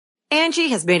Angie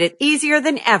has made it easier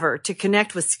than ever to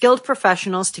connect with skilled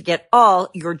professionals to get all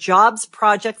your jobs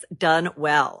projects done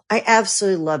well. I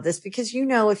absolutely love this because,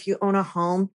 if you own a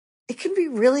home, it can be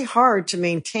really hard to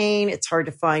maintain. It's hard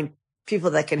to find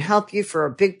people that can help you for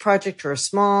a big project or a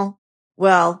small.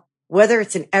 Well, whether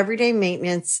it's in everyday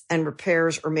maintenance and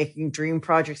repairs or making dream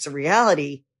projects a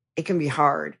reality, it can be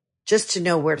hard just to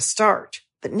know where to start.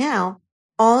 But now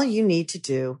all you need to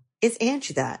do is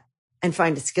Angie that and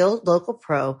find a skilled local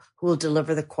pro who will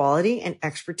deliver the quality and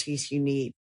expertise you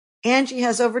need. Angie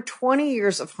has over 20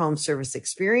 years of home service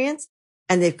experience,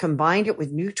 and they've combined it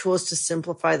with new tools to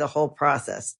simplify the whole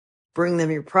process. Bring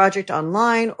them your project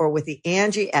online or with the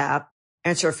Angie app,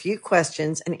 answer a few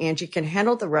questions, and Angie can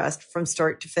handle the rest from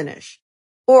start to finish.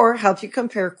 Or help you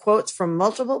compare quotes from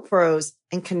multiple pros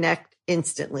and connect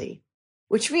instantly,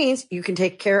 which means you can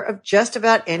take care of just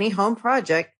about any home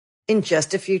project in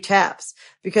just a few taps.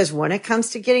 Because when it comes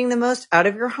to getting the most out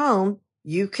of your home,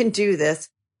 you can do this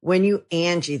when you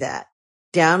Angie that.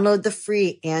 Download the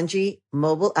free Angie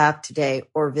mobile app today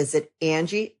or visit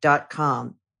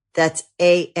Angie.com. That's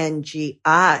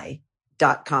ANGI.com.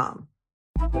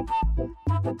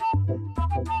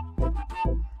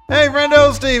 Hey,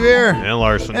 friendo, Steve here. And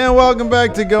Larson. And welcome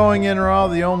back to Going In Raw,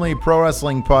 the only pro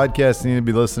wrestling podcast you need to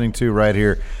be listening to right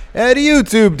here at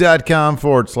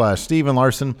youtube.com/Steven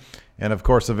Larson. And, of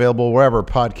course, available wherever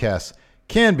podcasts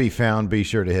can be found. Be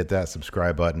sure to hit that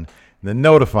subscribe button and the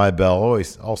notify bell.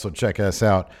 Always also check us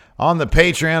out on the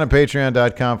Patreon at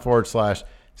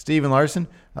patreon.com/Steven Larson.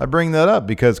 I bring that up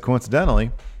because, coincidentally,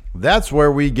 that's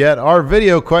where we get our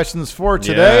video questions for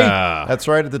today. Yeah. That's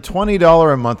right, at the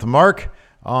 $20 a month mark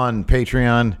on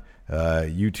Patreon.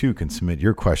 You too can submit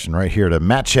your question right here to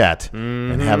Matt Chat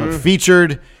and have it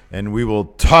featured, and we will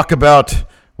talk about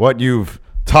what you've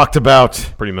talked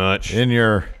about pretty much in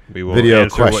your we will video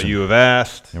answer question. what you have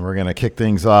asked. And we're going to kick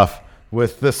things off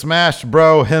with the Smash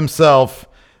Bro himself,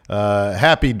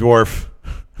 Happy Dwarf.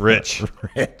 Rich.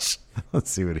 Rich.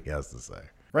 Let's see what he has to say.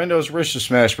 Rendo's Rich the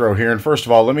Smash Bro here, and first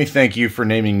of all, let me thank you for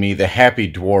naming me the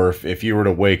Happy Dwarf if you were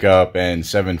to wake up and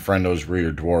 7 friendos were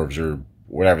your dwarves or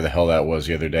whatever the hell that was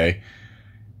the other day.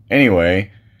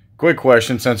 Anyway, quick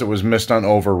question since it was missed on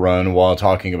Overrun while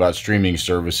talking about streaming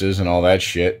services and all that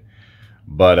shit.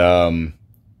 But,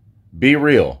 be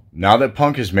real. Now that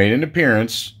Punk has made an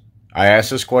appearance, I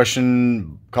asked this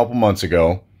question a couple months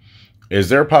ago. Is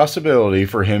there a possibility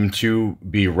for him to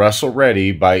be Wrestle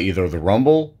ready by either the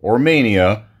Rumble or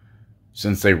Mania,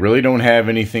 since they really don't have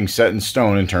anything set in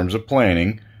stone in terms of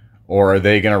planning? Or are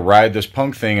they going to ride this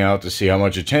Punk thing out to see how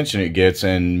much attention it gets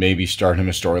and maybe start him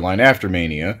a storyline after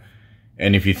Mania?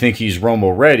 And if you think he's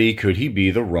Rumble ready, could he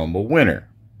be the Rumble winner?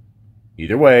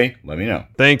 Either way, let me know.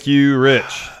 Thank you,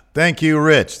 Rich. Thank you,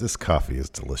 Rich. This coffee is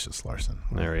delicious, Larson.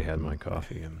 I already had my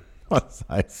coffee. What's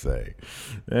I say?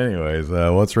 Anyways,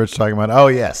 what's Rich talking about? Oh,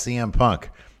 yeah, CM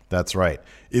Punk. That's right.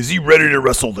 Is he ready to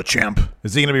wrestle the champ?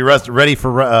 Is he going to be ready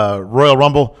for Royal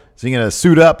Rumble? Is he going to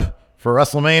suit up for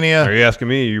WrestleMania? Are you asking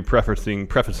me? Or are you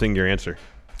prefacing your answer?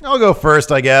 I'll go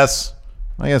first, I guess.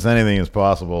 I guess anything is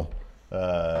possible.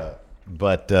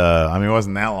 But I mean, it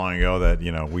wasn't that long ago that,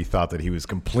 we thought that he was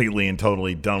completely and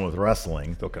totally done with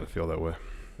wrestling. Still kind of feel that way.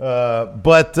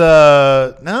 But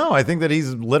no, I think that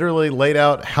he's literally laid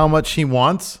out how much he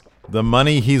wants, the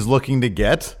money he's looking to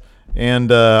get.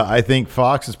 And I think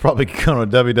Fox is probably going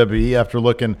to WWE after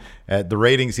looking at the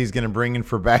ratings he's going to bring in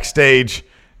for Backstage.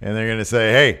 And they're going to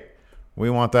say, hey, we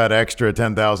want that extra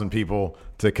 10,000 people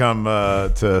to come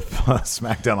to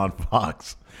SmackDown on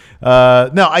Fox.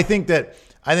 No, I think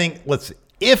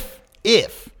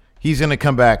if he's going to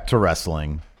come back to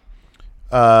wrestling,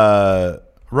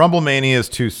 Rumble Mania is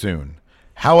too soon.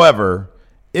 However,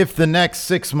 if the next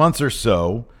 6 months or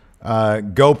so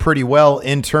go pretty well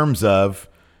in terms of,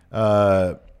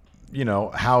 how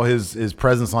his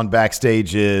presence on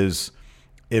Backstage is,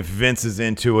 if Vince is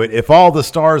into it, if all the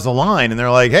stars align and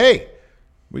they're like, hey,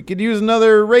 we could use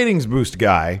another ratings boost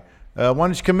guy. Why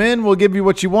don't you come in? We'll give you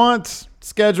what you want.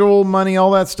 Schedule, money,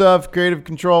 all that stuff, creative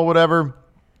control, whatever.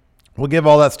 We'll give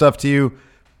all that stuff to you.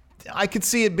 I could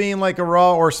see it being like a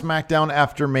Raw or SmackDown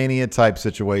after Mania type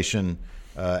situation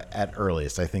at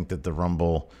earliest. I think that the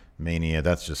Rumble Mania,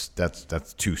 that's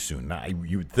too soon.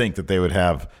 You would think that they would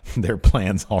have their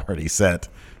plans already set,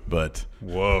 but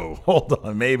whoa, hold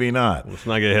on, maybe not. Let's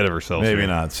not get ahead of ourselves. Maybe here.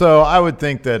 not. So I would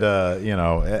think that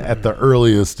at the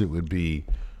earliest it would be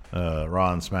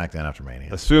Raw and SmackDown after Mania.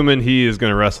 Assuming he is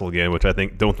going to wrestle again, which I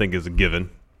don't think is a given.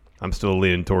 I'm still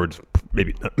leaning towards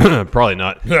maybe, probably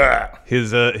not.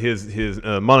 His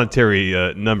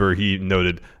monetary number he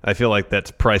noted, I feel like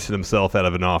that's pricing himself out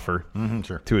of an offer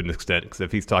to an extent. Because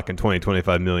if he's talking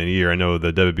 25 million a year, I know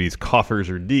the WB's coffers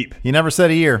are deep. He never said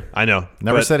a year. I know.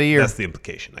 Never said a year. That's the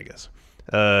implication, I guess.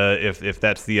 If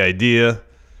that's the idea,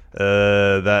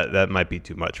 that might be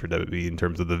too much for WB in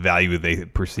terms of the value they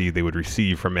perceive they would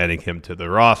receive from adding him to the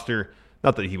roster.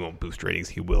 Not that he won't boost ratings,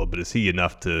 he will, but is he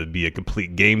enough to be a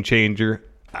complete game changer?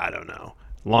 I don't know.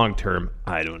 Long term,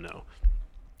 I don't know.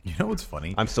 You know what's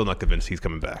funny? I'm still not convinced he's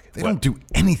coming back. They don't do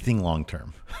anything long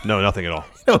term. No, nothing at all.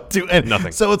 They don't do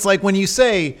nothing. So it's like when you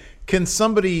say, can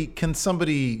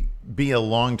somebody be a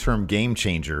long term game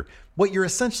changer? What you're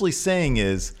essentially saying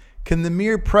is, can the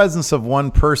mere presence of one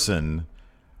person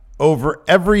over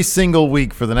every single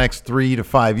week for the next 3 to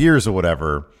 5 years or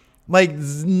whatever, like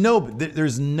there's nobody.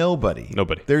 There's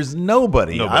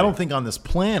nobody. I don't think on this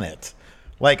planet.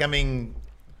 Like, I mean,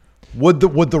 would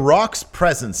the Rock's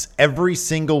presence every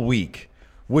single week,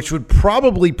 which would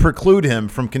probably preclude him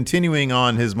from continuing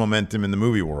on his momentum in the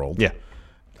movie world. Yeah.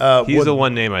 He's the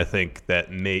one name I think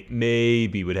that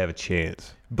maybe would have a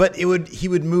chance. But he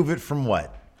would move it from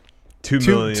what? 2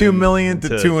 million. 2 million to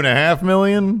 2.5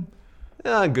 million?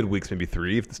 Good weeks, maybe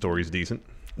 3 if the story's decent.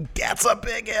 That's a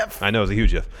big if. I know, it's a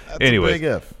huge if. Anyways, a big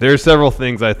if. There are several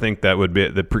things I think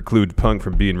that preclude Punk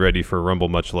from being ready for Rumble,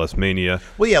 much less Mania.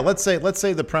 Well, yeah, let's say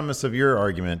the premise of your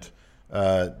argument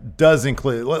does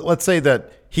include. Let's say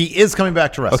that he is coming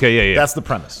back to wrestling. Okay, yeah. That's the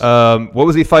premise. What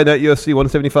was he fighting at UFC?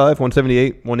 175,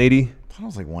 178, 180? I thought it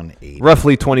was like 180.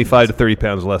 Roughly 25 to 30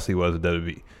 pounds less he was at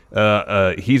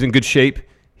WWE. He's in good shape.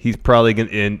 He's probably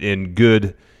in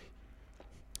good.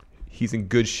 He's in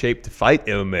good shape to fight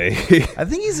MMA. I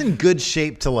think he's in good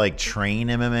shape to like train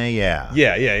MMA. Yeah.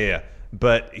 Yeah.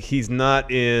 But he's not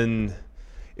in.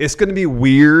 It's going to be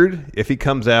weird if he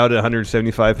comes out at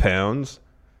 175 pounds.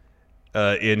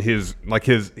 In his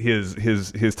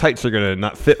tights are going to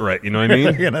not fit right. You know what I mean?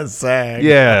 They're going to sag.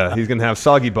 Yeah, he's going to have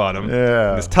soggy bottom.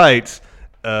 Yeah. His tights.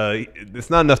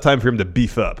 It's not enough time for him to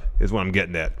beef up. Is what I'm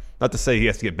getting at. Not to say he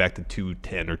has to get back to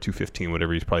 210 or 215,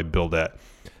 whatever he's probably billed at.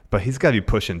 But he's got to be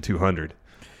pushing 200.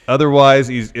 Otherwise,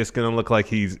 it's going to look like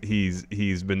he's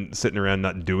been sitting around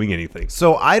not doing anything.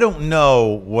 So I don't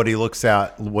know what he looks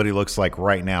like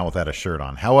right now without a shirt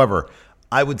on. However,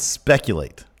 I would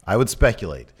speculate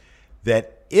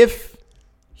that if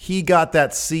he got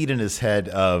that seed in his head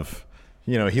of,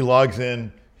 he logs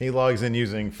in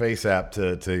using Face App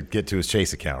to get to his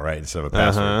Chase account, right? Instead of a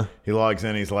password. He logs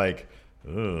in, he's like,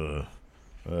 another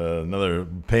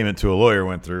payment to a lawyer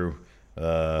went through.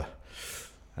 I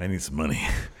need some money.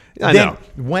 I know.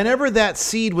 Whenever that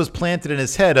seed was planted in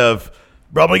his head of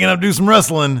probably going to do some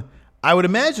wrestling, I would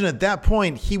imagine at that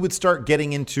point he would start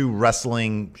getting into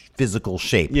wrestling physical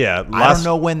shape. Yeah. I don't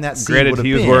know when that seed would have been. Granted,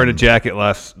 he was wearing a jacket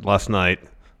last night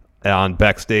on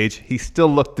backstage. He still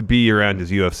looked to be around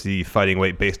his UFC fighting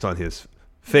weight based on his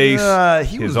face,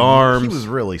 his arms. He was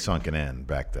really sunken in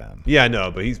back then. Yeah, I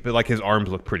know, but his arms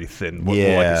look pretty thin. What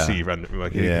I can see around,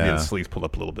 he had his sleeves pulled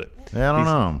up a little bit. Yeah, I don't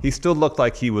know. He still looked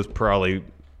like he was probably,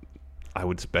 I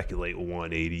would speculate,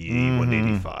 180,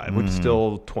 185, which is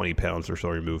still 20 pounds or so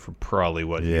removed from probably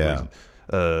what he was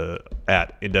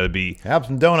at in WWE. Have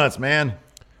some donuts, man.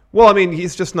 Well, I mean,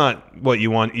 he's just not what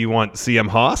you want. You want CM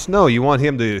Haas? No, you want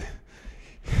him to.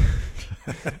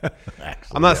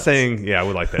 Actually, I'm not saying, I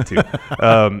would like that too.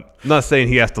 I'm not saying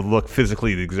he has to look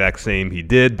physically the exact same he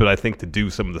did, but I think to do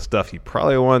some of the stuff he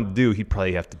probably wanted to do, he'd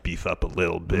probably have to beef up a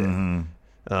little bit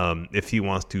if he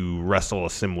wants to wrestle a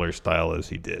similar style as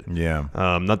he did. Yeah.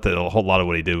 Not that a whole lot of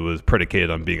what he did was predicated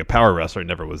on being a power wrestler. It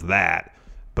never was that.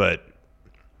 But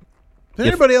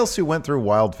anybody else who went through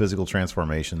wild physical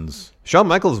transformations? Shawn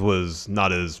Michaels was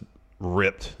not as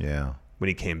ripped. Yeah. When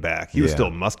he came back, he was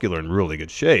still muscular and really good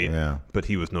shape, but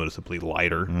he was noticeably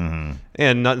lighter.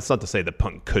 And it's not to say that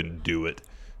Punk couldn't do it.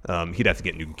 He'd have to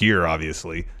get new gear,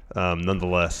 obviously.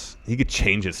 Nonetheless, he could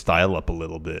change his style up a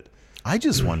little bit. I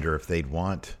just wonder if they'd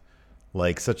want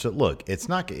like such a look. It's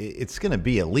going to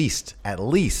be at least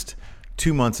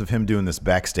 2 months of him doing this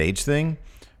backstage thing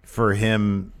for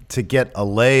him to get a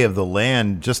lay of the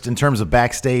land just in terms of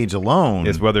backstage alone.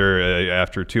 Is whether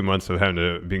after 2 months of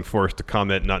being forced to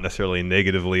comment not necessarily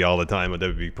negatively all the time on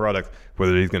WWE products,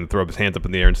 whether he's going to throw up his hands up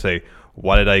in the air and say,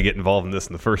 why did I get involved in this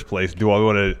in the first place? Do I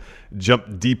want to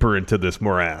jump deeper into this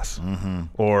morass?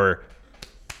 Or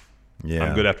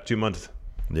I'm good after 2 months.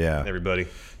 Yeah. Everybody.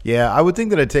 Yeah, I would think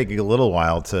that it'd take a little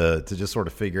while to just sort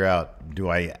of figure out, do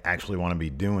I actually want to be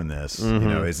doing this?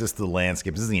 Is this the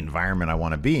landscape? Is this the environment I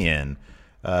want to be in?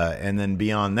 And then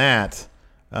beyond that,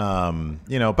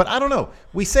 But I don't know.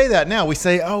 We say that now. We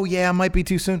say, oh, yeah, it might be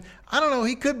too soon. I don't know.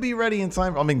 He could be ready in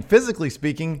time. I mean, physically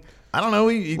speaking, I don't know.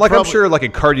 I'm sure like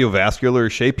in cardiovascular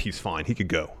shape, he's fine. He could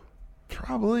go.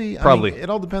 Probably. I mean, it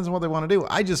all depends on what they want to do.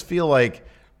 I just feel like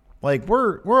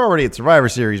we're already at Survivor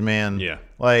Series, man. Yeah.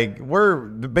 Like we're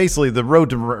basically the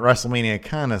road to WrestleMania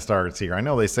kind of starts here. I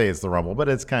know they say it's the Rumble, but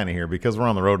it's kind of here because we're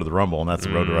on the road to the Rumble, and that's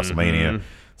the road to WrestleMania.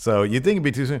 So you'd think it'd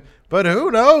be too soon, but who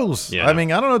knows? Yeah. I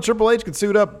mean, I don't know. Triple H could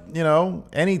suit up,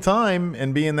 any time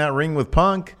and be in that ring with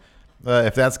Punk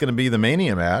if that's going to be the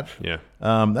Mania match. Yeah.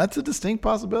 That's a distinct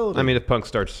possibility. I mean, if Punk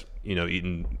starts,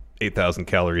 eating 8,000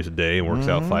 calories a day and works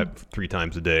out 3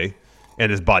 times a day,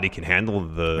 and his body can handle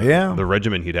the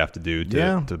regimen he'd have to do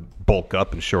to bulk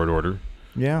up in short order.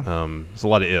 Yeah. There's a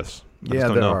lot of ifs. I just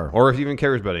don't there know. are. Or if he even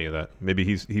cares about any of that. Maybe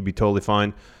he'd be totally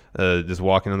fine just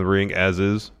walking in the ring as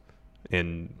is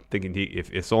and thinking here's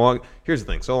the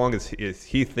thing, so long as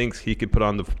he thinks he could put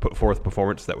on the fourth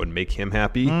performance that would make him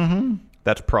happy,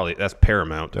 that's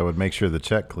paramount. That would make sure the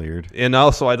check cleared. And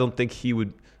also, I don't think he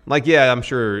would I'm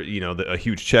sure a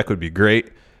huge check would be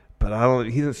great, but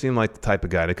he doesn't seem like the type of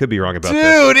guy. And I could be wrong about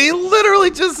this. Dude, he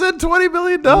literally just said $20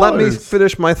 million. Let me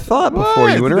finish my thought before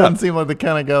you interrupt. He doesn't seem like the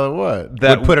kind of guy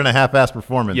that would put in a half-ass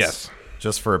performance. Yes,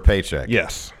 just for a paycheck.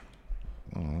 Yes.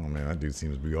 Oh man, that dude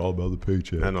seems to be all about the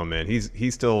paycheck. I know, man.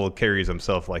 He still carries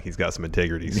himself like he's got some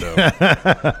integrity. So,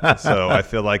 so I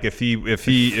feel like if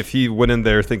he went in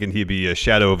there thinking he'd be a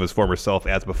shadow of his former self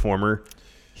as a performer,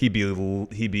 he'd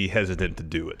be hesitant to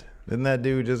do it. Didn't that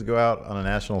dude just go out on a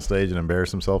national stage and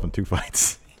embarrass himself in 2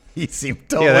 fights? He seemed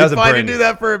totally fine to do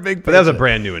that for a big paycheck. But that was a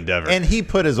brand new endeavor, and he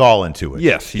put his all into it.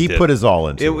 Yes, he did. Put his all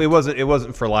into it. It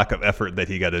wasn't for lack of effort that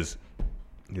he got his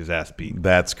ass beat.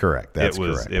 That's correct. Correct.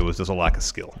 It was just a lack of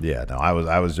skill. Yeah, no,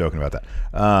 I was joking about that.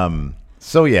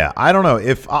 So yeah, I don't know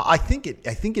if I think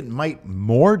it might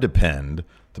more depend,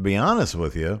 to be honest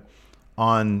with you,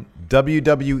 on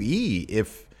WWE.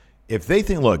 If they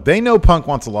think, look, they know Punk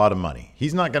wants a lot of money.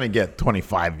 He's not going to get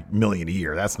 $25 million a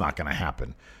year. That's not going to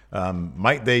happen.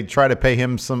 Might they try to pay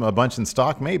him a bunch in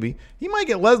stock? Maybe he might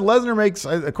get. Lesnar makes,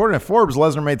 according to Forbes,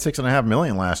 Lesnar made $6.5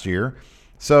 million last year.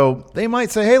 So they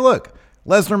might say, hey, look.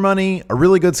 Lesnar money, a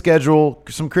really good schedule,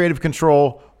 some creative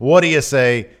control. What do you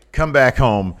say? Come back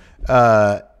home.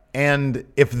 And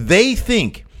if they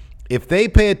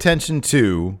pay attention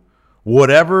to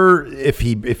whatever, if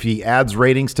he adds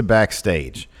ratings to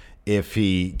backstage, if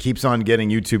he keeps on getting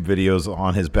YouTube videos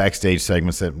on his backstage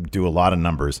segments that do a lot of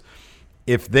numbers,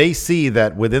 if they see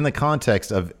that within the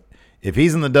context of if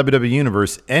he's in the WWE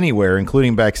universe anywhere,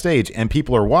 including backstage, and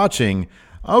people are watching,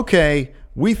 okay,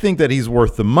 we think that he's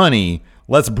worth the money.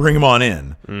 Let's bring him on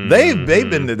in. They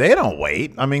don't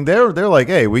wait. I mean, they're like,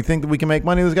 hey, we think that we can make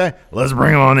money with this guy. Let's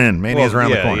bring him on in. Mania's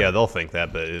around the corner. Yeah, they'll think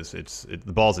that, but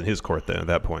the ball's in his court then at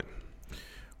that point.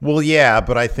 Well, yeah,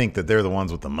 but I think that they're the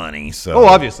ones with the money. So,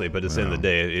 obviously, but at the end of the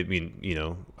day,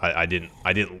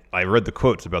 I read the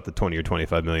quotes about the $20 or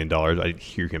 $25 million. I didn't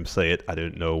hear him say it. I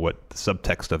didn't know what the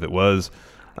subtext of it was.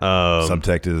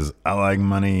 Subtext is, I like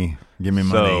money. Give me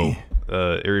money.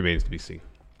 It remains to be seen.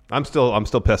 I'm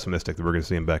still pessimistic that we're going to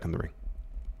see him back in the ring.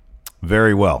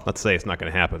 Very well. Let's say it's not going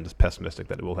to happen. I'm just pessimistic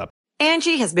that it will happen.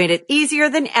 Angie has made it easier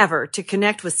than ever to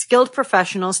connect with skilled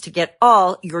professionals to get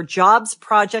all your jobs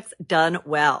projects done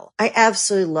well. I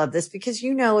absolutely love this because,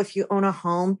 if you own a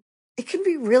home, it can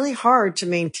be really hard to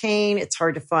maintain. It's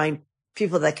hard to find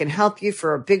people that can help you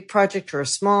for a big project or a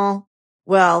small.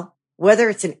 Well, whether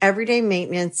it's in everyday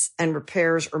maintenance and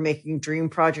repairs or making dream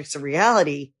projects a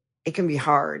reality, it can be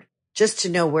hard just to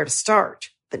know where to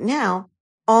start. But now,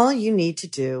 all you need to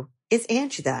do is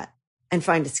Angie that and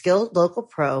find a skilled local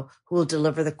pro who will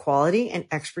deliver the quality and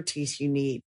expertise you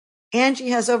need. Angie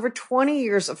has over 20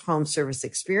 years of home service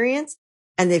experience,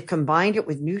 and they've combined it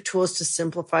with new tools to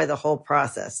simplify the whole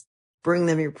process. Bring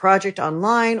them your project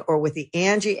online or with the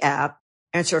Angie app,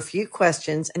 answer a few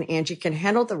questions, and Angie can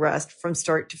handle the rest from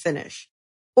start to finish.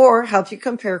 Or help you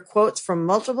compare quotes from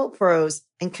multiple pros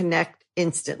and connect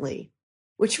instantly,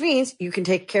 which means you can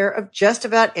take care of just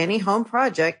about any home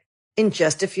project in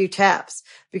just a few taps.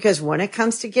 Because when it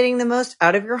comes to getting the most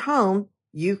out of your home,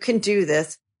 you can do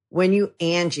this when you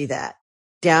Angie that.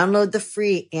 Download the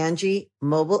free Angie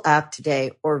mobile app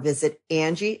today or visit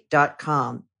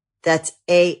Angie.com. That's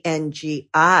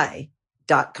ANGI.com.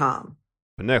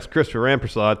 Next, Christopher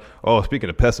Rampersad. Oh, speaking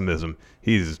of pessimism,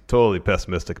 he's totally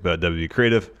pessimistic about WWE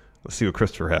Creative. Let's see what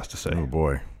Christopher has to say. Oh,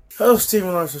 boy. Hello,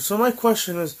 Steven Larson. So my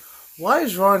question is, why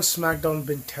has Raw and SmackDown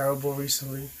been terrible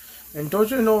recently? And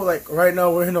don't you know, right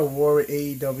now we're in a war with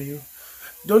AEW?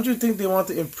 Don't you think they want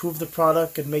to improve the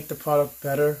product and make the product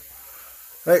better?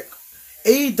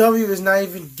 AEW is not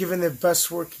even giving their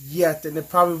best work yet, and they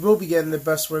probably will be getting their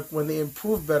best work when they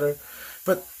improve better.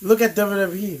 But look at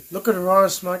WWE. Look at Raw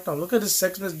and SmackDown. Look at the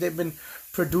segments they've been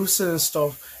producing and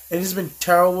stuff. And it's been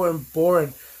terrible and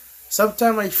boring.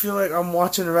 Sometimes I feel like I'm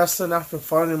watching wrestling not for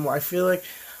fun anymore. I feel like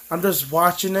I'm just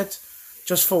watching it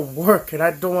just for work, and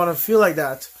I don't want to feel like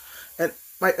that. And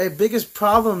my biggest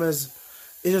problem is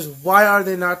why are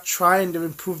they not trying to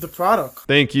improve the product?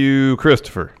 Thank you,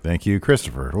 Christopher. Thank you,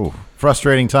 Christopher. Ooh,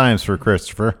 frustrating times for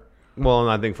Christopher. Well,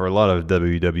 and I think for a lot of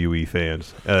WWE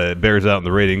fans, it bears out in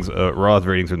the ratings. Raw's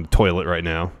ratings are in the toilet right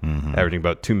now, averaging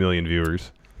about 2 million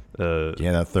viewers. Yeah,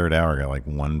 that third hour got like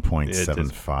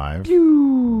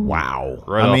 1.75. Wow.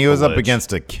 Right I mean, off he was the up ledge.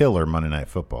 against a killer Monday Night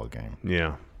Football game,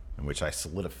 Yeah. in which I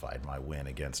solidified my win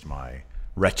against my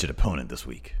wretched opponent this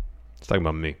week. It's talking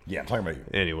about me. Yeah, I'm talking about you.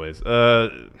 Anyways,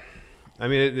 I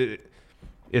mean,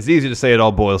 it's easy to say it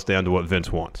all boils down to what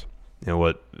Vince wants. And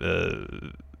what,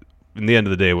 in the end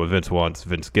of the day, what Vince wants,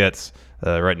 Vince gets.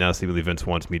 Right now, seemingly Vince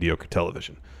wants mediocre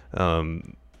television. I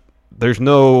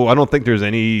don't think there's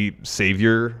any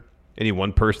savior, any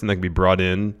one person that can be brought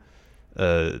in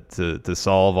to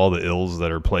solve all the ills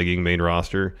that are plaguing main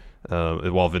roster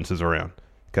while Vince is around.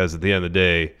 Because at the end of the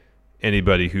day,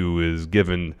 anybody who is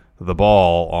given the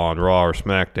ball on Raw or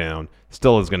SmackDown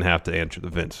still is going to have to answer to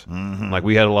Vince. Like,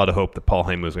 we had a lot of hope that Paul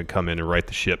Heyman was going to come in and right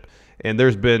the ship, and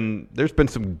there's been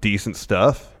some decent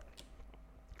stuff.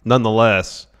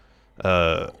 Nonetheless,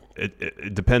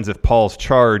 it depends if Paul's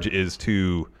charge is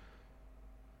to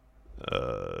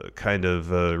kind of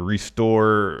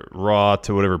restore Raw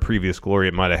to whatever previous glory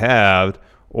it might have had,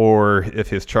 or if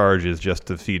his charge is just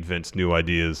to feed Vince new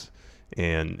ideas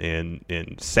and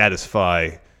satisfy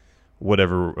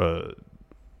whatever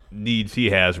needs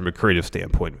he has from a creative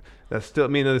standpoint. That's still, I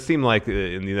mean, it seemed like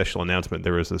in the initial announcement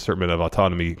there was a certain amount of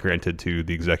autonomy granted to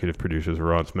the executive producers of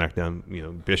Raw and SmackDown. You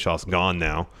know, Bischoff's gone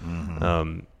now.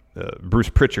 Bruce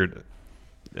Pritchard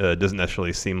doesn't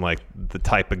necessarily seem like the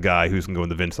type of guy who's going to go in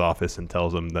the Vince office and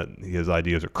tells him that his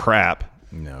ideas are crap.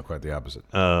 No, quite the opposite.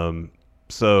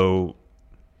 So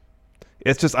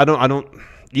it's just, I don't.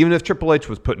 Even if Triple H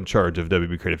was put in charge of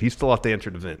WB Creative, he still have to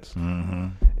answer to Vince.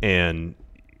 And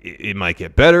it might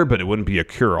get better, but it wouldn't be a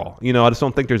cure-all. You know, I just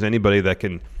don't think there's anybody that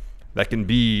can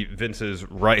be Vince's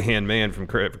right-hand man from a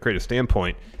creative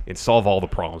standpoint and solve all the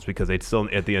problems, because they'd still,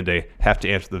 at the end of the day, have to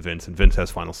answer to Vince, and Vince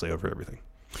has final say over everything.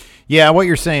 Yeah, what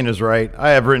you're saying is right.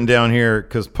 I have written down here,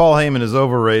 because Paul Heyman is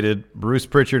overrated, Bruce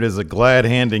Pritchard is a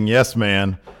glad-handing yes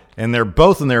man, and they're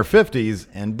both in their 50s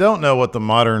and don't know what the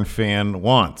modern fan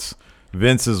wants.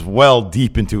 Vince is well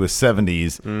deep into his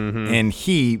 70s, and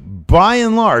he, by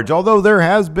and large, although there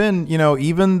has been, you know,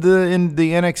 even in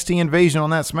the NXT invasion on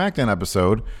that SmackDown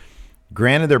episode,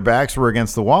 granted their backs were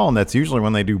against the wall, and that's usually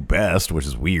when they do best, which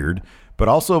is weird. But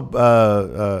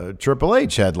also, Triple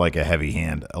H had like a heavy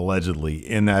hand, allegedly,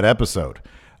 in that episode.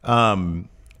 And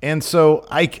so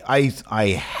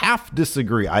I half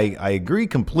disagree. I agree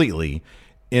completely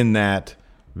in that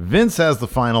Vince has the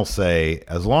final say.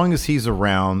 As long as he's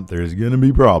around, there's going to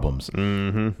be problems.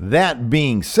 That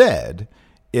being said,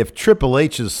 if Triple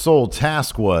H's sole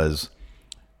task was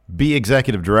be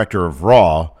executive director of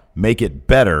Raw, make it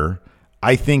better,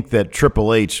 I think that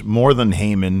Triple H, more than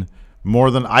Heyman,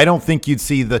 I don't think you'd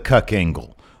see the cuck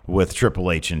angle with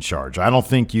Triple H in charge. I don't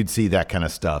think you'd see that kind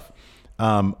of stuff.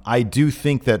 I do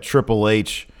think that Triple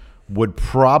H would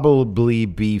probably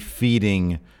be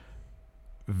feeding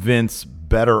Vince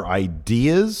better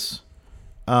ideas.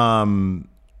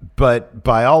 But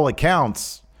by all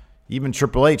accounts, even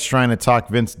Triple H trying to talk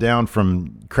Vince down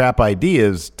from crap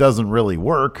ideas doesn't really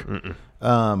work.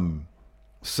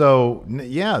 So,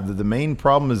 yeah, the main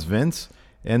problem is Vince.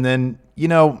 And then, you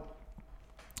know,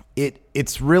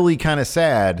 it's really kind of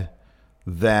sad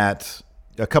that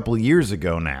a couple of years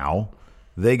ago now,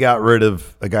 they got rid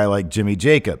of a guy like Jimmy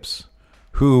Jacobs,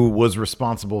 who was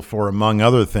responsible for, among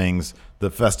other things,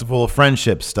 the Festival of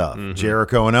Friendship stuff.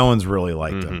 Jericho and Owens really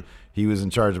liked him. He was in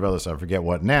charge of other stuff. I forget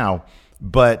what now.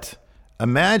 But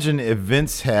imagine if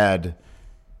Vince had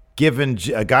given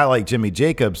a guy like Jimmy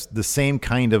Jacobs the same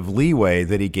kind of leeway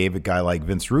that he gave a guy like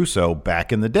Vince Russo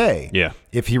back in the day. Yeah.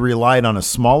 If he relied on a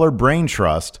smaller brain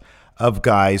trust of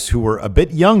guys who were a bit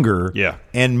younger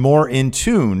and more in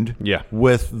tuned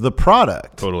with the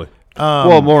product. Totally.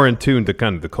 Well, more in tune to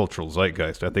kind of the cultural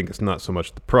zeitgeist. I think it's not so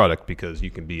much the product, because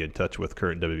you can be in touch with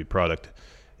current WWE product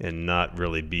and not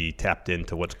really be tapped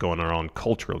into what's going on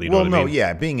culturally. You know what I mean?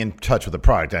 Yeah, being in touch with the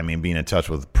product, I mean being in touch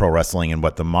with pro wrestling and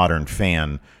what the modern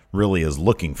fan really is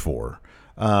looking for.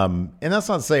 And that's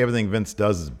not to say everything Vince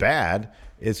does is bad.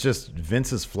 It's just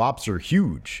Vince's flops are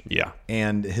huge. Yeah.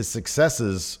 And his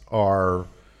successes are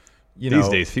These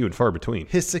days, few and far between.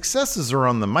 His successes are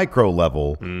on the micro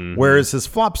level, whereas his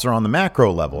flops are on the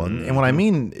macro level. And what I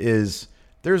mean is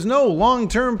there's no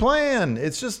long-term plan.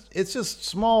 It's just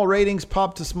small ratings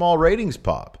pop to small ratings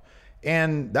pop.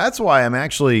 And that's why I'm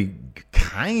actually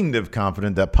kind of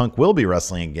confident that Punk will be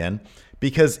wrestling again,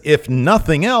 because if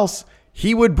nothing else,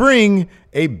 he would bring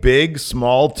a big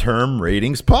small-term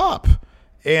ratings pop.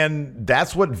 And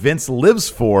that's what Vince lives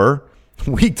for.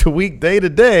 Week to week, day to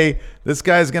day, this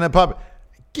guy's going to pop.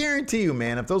 I guarantee you,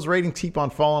 man, if those ratings keep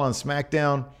on falling on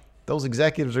SmackDown, those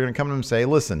executives are going to come to him and say,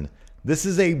 listen, this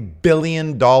is a $1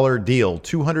 billion deal,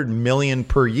 $200 million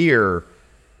per year.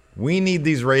 We need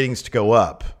these ratings to go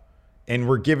up, and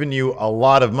we're giving you a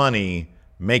lot of money.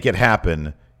 Make it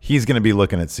happen. He's going to be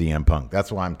looking at CM Punk.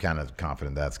 That's why I'm kind of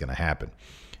confident that's going to happen.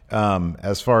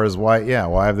 As far as why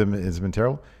have them, it's been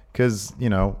terrible? Because,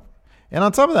 and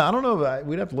on top of that, I don't know,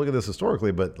 we'd have to look at this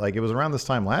historically, but like it was around this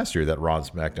time last year that Raw and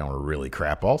SmackDown were really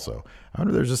crap also. I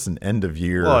wonder if there's just an end of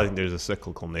year. Well, I think there's a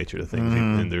cyclical nature to things,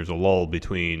 and there's a lull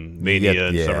between Mania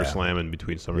and SummerSlam, and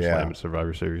between SummerSlam and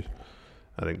Survivor Series.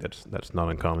 I think that's not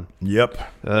uncommon. Yep.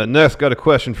 Next, got a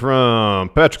question from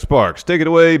Patrick Sparks. Take it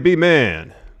away,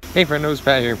 B-Man. Hey, friendos,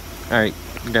 Pat here. All right,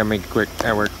 gotta make it quick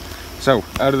at work. So,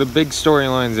 out of the big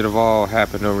storylines that have all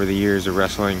happened over the years of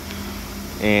wrestling,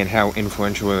 and how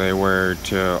influential they were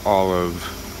to all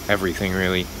of everything,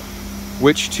 really,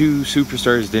 which two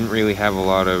superstars didn't really have a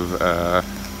lot of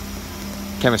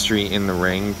chemistry in the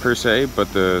ring, per se,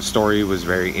 but the story was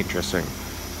very interesting.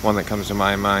 One that comes to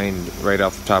my mind right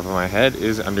off the top of my head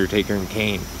is Undertaker and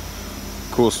Kane.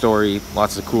 Cool story,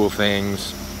 lots of cool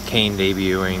things, Kane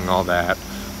debuting, all that,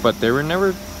 but they were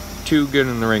never too good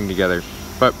in the ring together.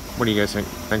 But what do you guys think?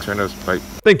 Thanks, friendos. Bye.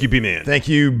 Thank you, B-Man. Thank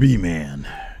you, B-Man.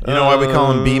 You know why we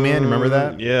call him B-Man? Remember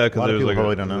that? Yeah, because there was like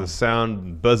probably don't know. the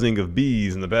sound buzzing of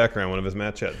bees in the background, one of his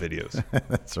Match Chat videos.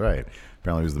 That's right.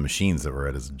 Apparently it was the machines that were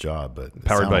at his job. But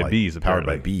Powered by bees, Powered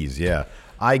apparently. by bees, yeah.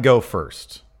 I go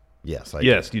first. Yes, I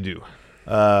Yes, you do.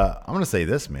 I'm going to say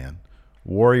this, man.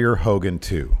 Warrior Hogan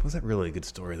 2. Was that really a good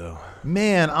story, though?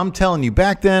 Man, I'm telling you,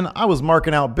 back then, I was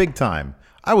marking out big time.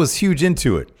 I was huge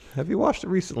into it. Have you watched it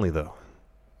recently, though?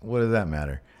 What does that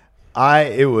matter?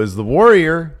 It was the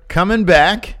Warrior coming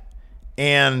back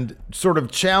and sort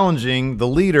of challenging the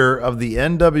leader of the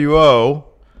NWO.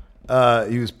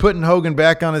 He was putting Hogan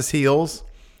back on his heels.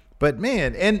 But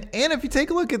man, and if you take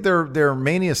a look at their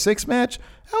Mania 6 match,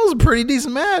 that was a pretty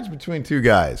decent match between two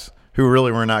guys who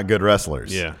really were not good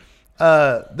wrestlers. Yeah.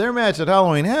 Their match at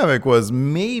Halloween Havoc was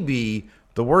maybe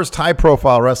the worst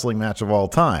high-profile wrestling match of all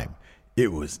time.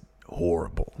 It was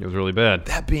horrible. It was really bad.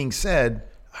 That being said,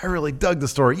 I really dug the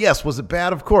story. Yes, was it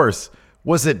bad? Of course.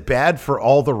 Was it bad for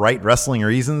all the right wrestling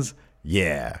reasons?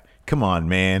 Yeah. Come on,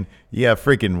 man. You have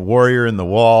freaking Warrior in the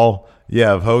wall. You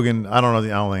have Hogan. I don't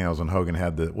think that was when Hogan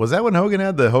had the... Was that when Hogan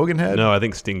had the Hogan head? No, I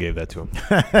think Sting gave that to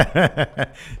him.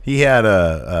 He had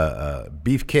a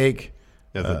beefcake.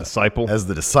 As a disciple. As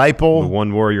the disciple. The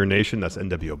One Warrior Nation. That's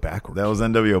NWO backwards. That was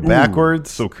NWO backwards.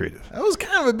 So creative. That was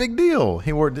kind of a big deal.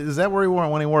 Is that where he wore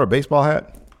when he wore a baseball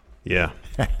hat? Yeah.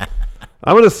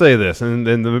 I'm going to say this, and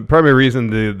the primary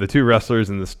reason the two wrestlers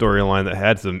in the storyline that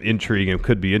had some intrigue and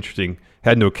could be interesting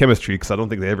had no chemistry, because I don't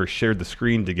think they ever shared the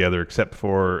screen together except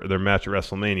for their match at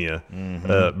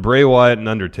WrestleMania. Bray Wyatt and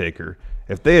Undertaker.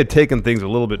 If they had taken things a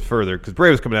little bit further, because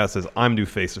Bray was coming out and says, I'm new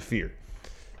face of fear.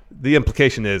 The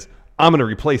implication is, I'm going to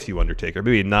replace you, Undertaker.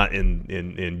 Maybe not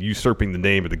in usurping the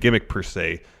name or the gimmick per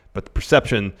se, but the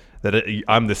perception that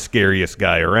I'm the scariest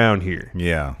guy around here.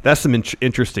 Yeah. That's some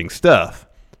interesting stuff.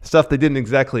 Stuff they didn't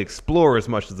exactly explore as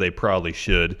much as they probably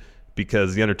should,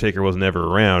 because the Undertaker wasn't ever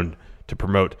around to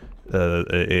promote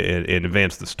and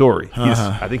advance the story.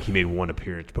 I think he made one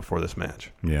appearance before this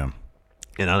match. Yeah.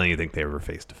 And I don't even think they were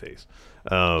face-to-face.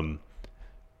 The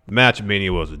match at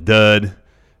Mania was a dud.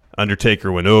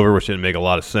 Undertaker went over, which didn't make a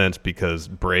lot of sense because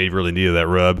Bray really needed that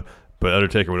rub. But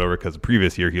Undertaker went over because the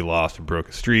previous year he lost and broke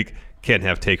a streak. Can't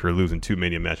have Taker losing 2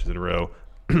 Mania matches in a row,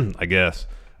 I guess.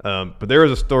 But there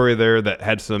was a story there that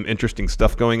had some interesting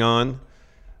stuff going on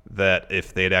that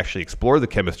if they had actually explored the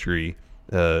chemistry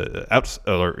face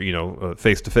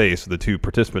to face, the two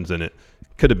participants in it,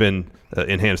 could have been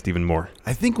enhanced even more.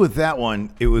 I think with that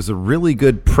one, it was a really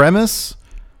good premise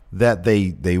that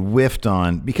they whiffed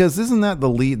on, because isn't that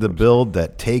the build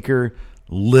that Taker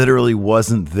literally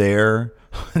wasn't there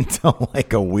until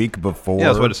like a week before? Yeah,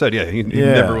 that's what it said. Yeah, he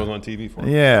never was on TV for him.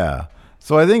 Yeah.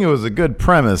 So I think it was a good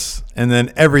premise, and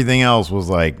then everything else was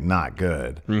like not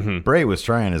good. Bray was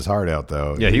trying his heart out,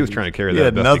 though. Yeah, he was trying to carry that. He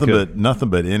had best nothing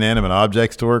but inanimate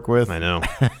objects to work with. I know.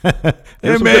 Hey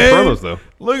There's some man, good promos though.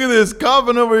 Look at this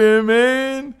coffin over here,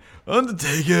 man.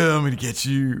 Undertaker, I'm gonna get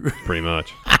you. Pretty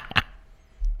much.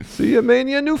 See ya,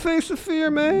 Mania. New face of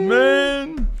fear,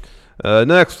 man.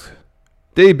 Next,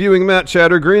 debuting Matt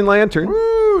Chatter, Green Lantern.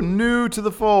 Woo, new to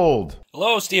the fold.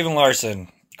 Hello, Steven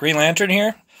Larson. Green Lantern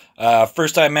here.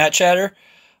 First time Matt Chatter.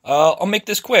 I'll make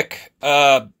this quick.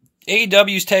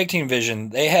 AEW's Tag Team Vision.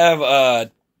 They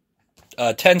have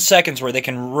 10 seconds where they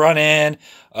can run in,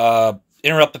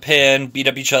 interrupt the pin, beat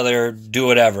up each other, do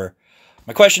whatever.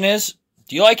 My question is,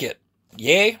 do you like it?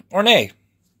 Yay or nay?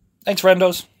 Thanks,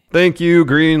 friendos. Thank you,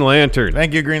 Green Lantern.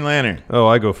 Thank you, Green Lantern. Oh,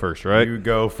 I go first, right? You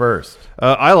go first.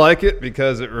 I like it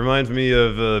because it reminds me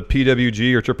of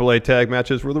PWG or AAA tag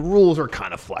matches where the rules are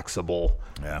kind of flexible.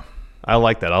 Yeah. I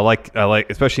like that. I like,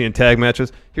 especially in tag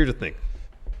matches. Here's the thing.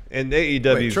 In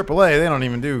AEW, Wait, AAA, they don't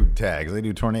even do tags. They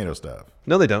do tornado stuff.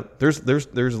 No, they don't. There's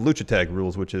lucha tag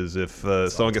rules, which is if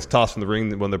someone gets tossed from the ring,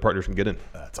 one of their partners can get in.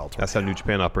 That's all tornado. That's how New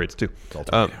Japan operates too. It's all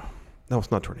tornado. No, it's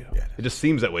not tornado. Yeah. It just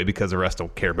seems that way because the rest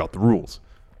don't care about the rules.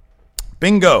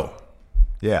 Bingo.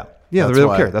 Yeah. Yeah, they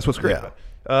don't care. That's what's great Yeah.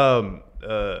 about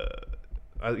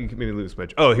it. You can maybe lose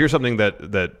match. Oh, here's something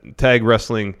that tag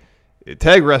wrestling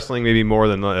maybe more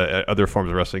than other forms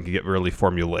of wrestling can get really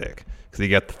formulaic. Because you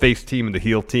got the face team and the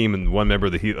heel team, and one member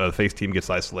of the face team gets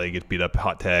isolated, gets beat up,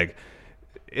 hot tag.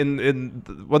 And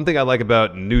one thing I like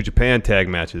about New Japan tag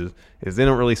matches is they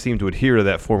don't really seem to adhere to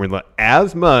that formula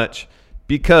as much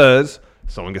because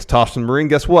someone gets tossed in the ring,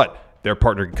 guess what? Their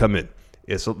partner can come in.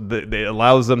 It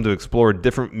allows them to explore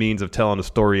different means of telling a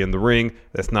story in the ring.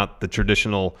 That's not the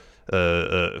traditional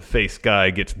face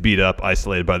guy gets beat up,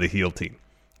 isolated by the heel team.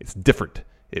 It's different.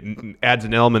 It adds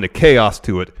an element of chaos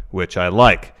to it, which I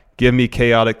like. Give me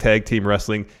chaotic tag team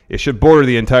wrestling. It should border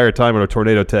the entire time on a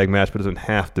tornado tag match, but it doesn't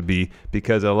have to be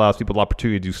because it allows people the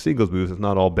opportunity to do singles moves. It's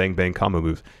not all bang bang combo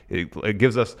moves. It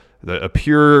gives us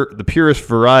the purest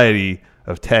variety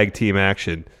of tag team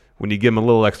action when you give them a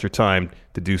little extra time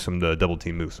to do some double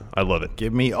team moves. I love it.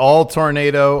 Give me all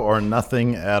tornado or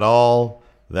nothing at all.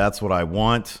 That's what I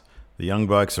want. The Young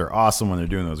Bucks are awesome when they're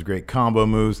doing those great combo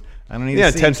moves. I don't need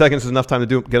to see 10 seconds is enough time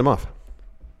to get them off.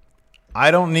 I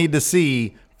don't need to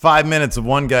see 5 minutes of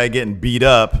one guy getting beat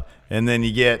up and then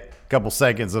you get a couple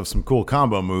seconds of some cool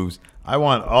combo moves. I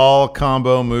want all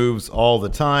combo moves all the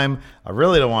time. I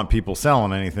really don't want people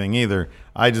selling anything either.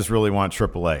 I just really want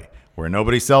AAA, where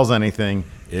nobody sells anything.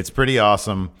 It's pretty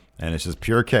awesome, and it's just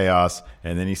pure chaos.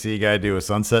 And then you see a guy do a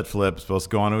sunset flip, supposed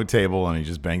to go onto a table, and he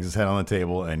just bangs his head on the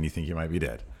table, and you think he might be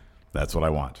dead. That's what I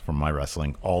want from my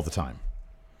wrestling all the time.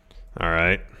 All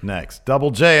right. Next,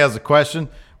 Double J has a question.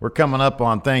 We're coming up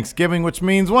on Thanksgiving, which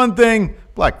means one thing,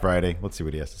 Black Friday. Let's see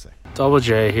what he has to say. Double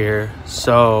J here.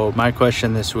 So my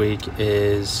question this week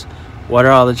is, what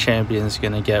are all the champions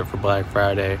going to get for Black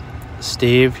Friday?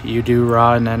 Steve, you do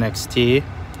Raw and NXT.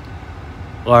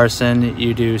 Larson,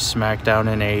 you do SmackDown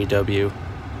and AEW.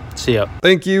 See ya.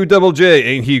 Thank you, Double J.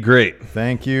 Ain't he great?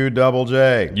 Thank you, Double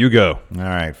J. You go. All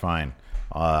right, fine.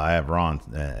 I have Raw and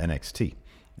NXT.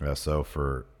 So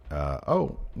for...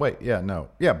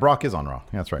 Brock is on Raw.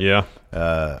 That's right. Yeah.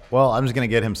 Well, I'm just going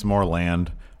to get him some more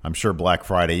land. I'm sure Black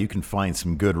Friday, you can find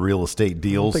some good real estate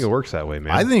deals. I don't think it works that way,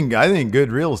 man. I think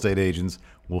good real estate agents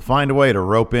will find a way to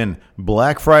rope in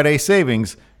Black Friday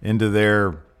savings into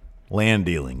their land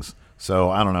dealings. So,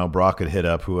 I don't know, Brock could hit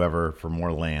up whoever for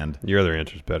more land. Your other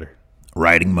answer is better.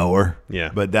 Riding mower.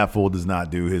 Yeah. But that fool does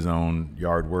not do his own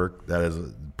yard work. That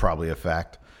is probably a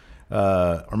fact.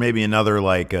 Or maybe another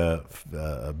like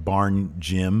a barn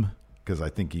gym, because I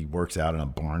think he works out in a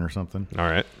barn or something. All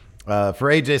right. For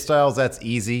AJ Styles, that's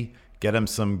easy. Get him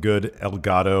some good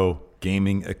Elgato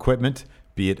gaming equipment,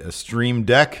 be it a stream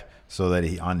deck, so that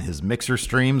he on his mixer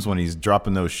streams when he's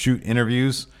dropping those shoot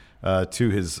interviews to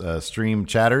his stream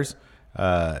chatters,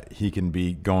 he can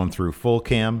be going through full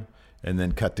cam and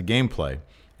then cut to gameplay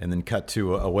and then cut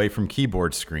to away from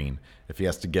keyboard screen if he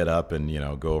has to get up and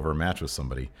go over a match with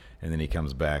somebody. And then he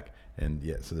comes back, and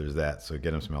so there's that. So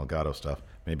get him some Elgato stuff.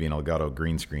 Maybe an Elgato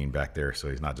green screen back there, so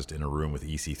he's not just in a room with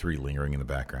EC3 lingering in the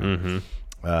background.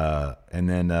 Mm-hmm. And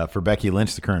then for Becky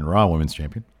Lynch, the current Raw Women's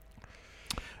Champion,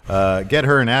 get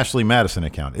her an Ashley Madison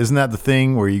account. Isn't that the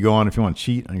thing where you go on if you want to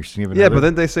cheat on your significant other? Yeah, but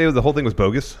then they say the whole thing was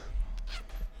bogus.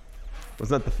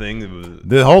 Wasn't that the thing?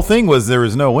 The whole thing was there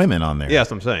was no women on there. Yeah,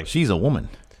 that's what I'm saying. She's a woman.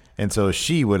 And so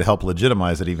she would help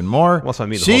legitimize it even more. Well, so I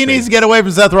mean, she needs to get away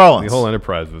from Seth Rollins. The whole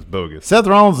enterprise was bogus. Seth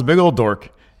Rollins is a big old dork.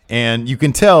 And you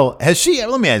can tell, let me ask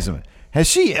you something. Has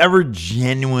she ever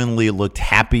genuinely looked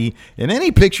happy in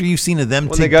any picture you've seen of them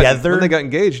together? When they got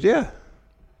engaged, yeah.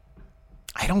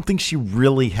 I don't think she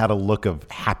really had a look of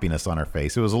happiness on her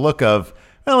face. It was a look of,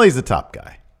 well, he's the top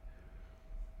guy.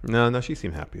 No, she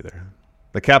seemed happy there.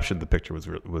 The caption of the picture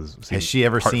was Has she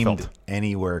ever heartfelt. seemed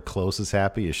anywhere close as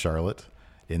happy as Charlotte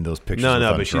in those pictures? No,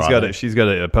 with but Andrade? she's got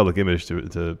a public image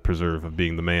to preserve of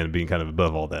being the man and being kind of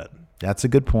above all that. That's a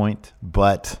good point,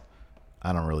 but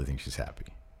I don't really think she's happy.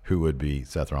 Who would be?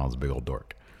 Seth Rollins, a big old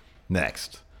dork.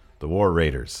 Next, the War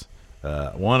Raiders.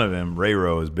 One of them,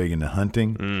 Rayro, is big into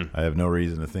hunting. I have no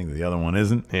reason to think that the other one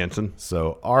isn't. Hanson.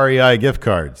 So REI gift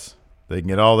cards. They can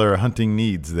get all their hunting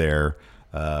needs there.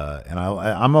 And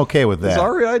I'm okay with that.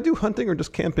 Does REI do hunting or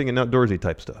just camping and outdoorsy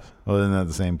type stuff? Well, isn't that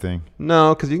the same thing?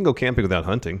 No, because you can go camping without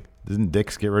hunting. Didn't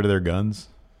Dick's get rid of their guns?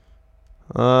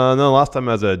 No, last time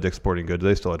I was at Dick's Sporting Goods,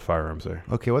 they still had firearms there.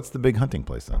 Okay, what's the big hunting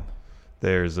place then?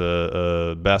 There's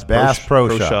a Bass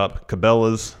Pro Shop,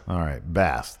 Cabela's. All right,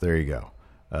 Bass. There you go.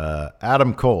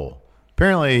 Adam Cole.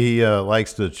 Apparently he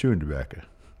likes to chew tobacco.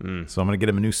 So I'm going to get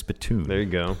him a new spittoon. There you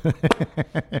go.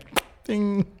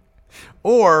 Ding.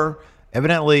 Or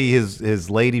evidently his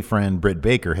lady friend Britt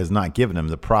Baker has not given him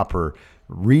the proper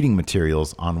reading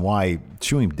materials on why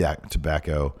chewing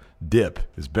tobacco dip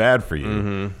is bad for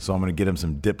you. So I'm going to get him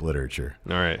some dip literature.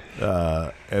 All right.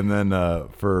 And then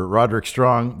for Roderick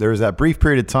Strong, there was that brief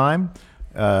period of time,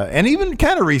 and even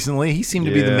kind of recently, he seemed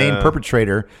to be the main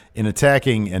perpetrator in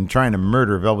attacking and trying to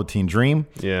murder Velveteen Dream.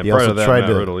 Yeah, he prior also to that, tried Matt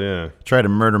to Riddle, tried to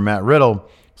murder Matt Riddle.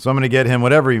 So I'm going to get him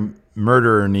whatever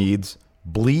murderer needs: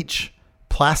 bleach,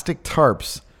 plastic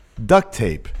tarps, duct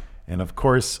tape, and of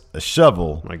course a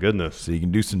shovel. My goodness. So you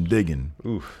can do some digging.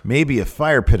 Oof. Maybe a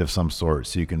fire pit of some sort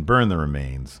so you can burn the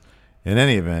remains. In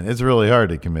any event, it's really hard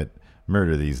to commit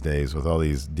murder these days with all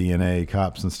these DNA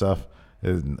cops and stuff.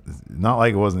 It's not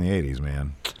like it was in the 80s,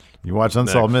 man. You watch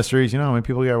Unsolved Mysteries, you know how many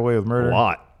people got away with murder? A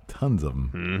lot. Tons of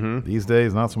them. These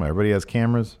days, not so much. Everybody has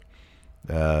cameras.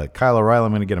 Kyle O'Reilly,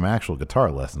 I'm going to get him actual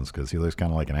guitar lessons because he looks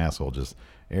kind of like an asshole just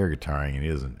air guitarring, and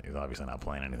he's obviously not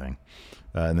playing anything.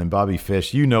 And then Bobby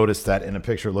Fish, you noticed that in a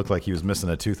picture it looked like he was missing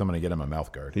a tooth. I'm going to get him a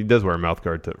mouth guard. He does wear a mouth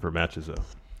guard for matches, though.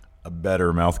 A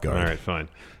better mouth guard. All right, fine.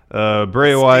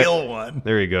 Bray Wyatt. Steal one.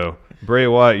 There you go. Bray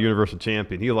Wyatt, Universal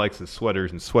Champion. He likes his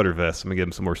sweaters and sweater vests. I'm going to get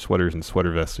him some more sweaters and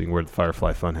sweater vests so he can wear the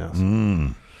Firefly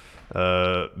Funhouse.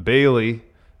 Bailey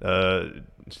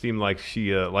seemed like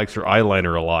she likes her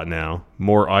eyeliner a lot now.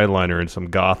 More eyeliner and some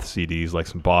goth CDs, like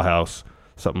some Bauhaus,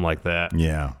 something like that.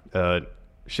 Yeah.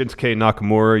 Shinsuke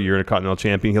Nakamura, Intercontinental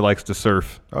Champion. He likes to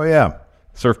surf. Oh, yeah.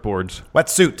 Surfboards.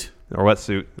 Wetsuit. Or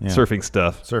wetsuit. Yeah. Surfing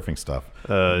stuff. Surfing stuff.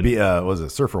 Was it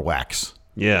Surfer Wax?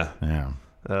 Yeah. Yeah.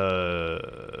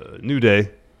 New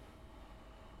Day.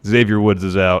 Xavier Woods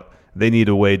is out. They need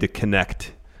a way to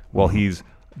connect while he's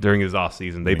during his off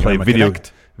season. They play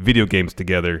video games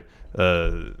together.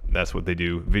 That's what they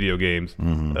do. Video games.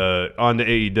 On to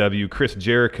AEW. Chris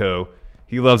Jericho.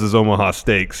 He loves his Omaha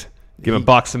steaks. Give him a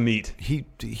box of meat. He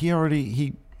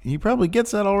probably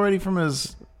gets that already from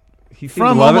his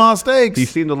from Omaha Steaks. He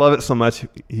seemed to love it so much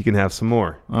he can have some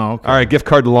more. Oh, okay. All right, gift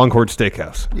card to Longhorn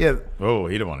Steakhouse. Yeah. Oh,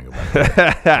 he didn't want to go back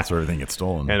there. That's where everything gets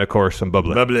stolen. And, of course, some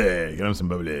bubbly. Bubbly. Get him some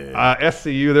bubbly.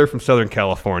 SCU, they're from Southern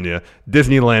California.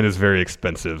 Disneyland is very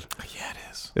expensive. Yeah, it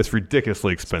is. It's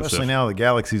ridiculously expensive. Especially now the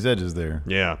Galaxy's Edge is there.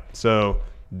 Yeah. So,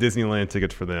 Disneyland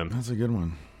tickets for them. That's a good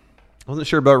one. Wasn't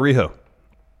sure about Riho.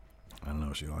 I don't know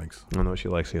what she likes. I don't know what she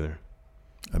likes either.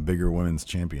 A bigger women's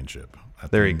championship.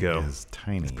 There you go. Is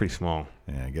tiny. It's pretty small.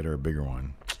 Yeah, get her a bigger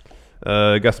one.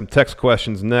 Got some text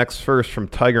questions next. First from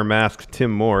Tiger Mask,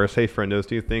 Tim Morris. Hey, friendos,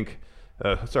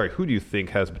 who do you think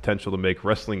has potential to make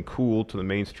wrestling cool to the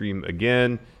mainstream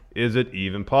again? Is it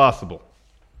even possible?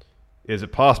 Is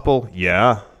it possible?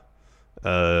 Yeah.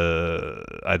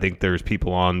 I think there's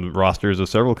people on rosters of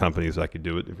several companies that could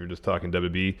do it. If you're just talking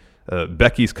WWE,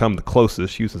 Becky's come the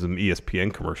closest. She uses some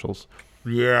ESPN commercials.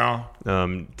 Yeah.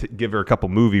 To give her a couple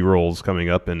movie roles coming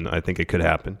up, and I think it could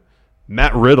happen.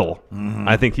 Matt Riddle,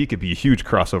 I think he could be a huge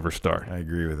crossover star. I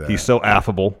agree with that. He's so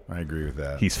affable. I agree with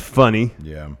that. He's funny.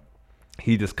 Yeah.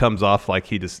 He just comes off like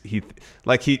he's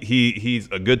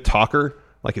a good talker.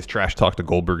 Like his trash talk to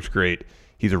Goldberg's great.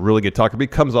 He's a really good talker, but he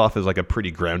comes off as like a pretty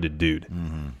grounded dude.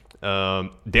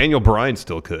 Daniel Bryan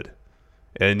still could.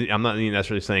 And I'm not even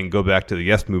necessarily saying go back to the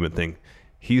Yes Movement thing.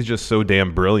 He's just so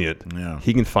damn brilliant. Yeah.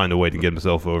 He can find a way to get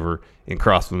himself over and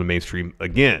cross from the mainstream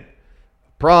again.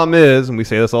 Problem is, and we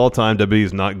say this all the time, WWE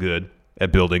is not good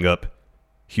at building up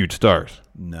huge stars.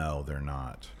 No, they're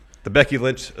not. The Becky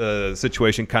Lynch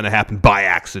situation kind of happened by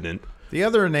accident. The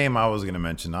other name I was going to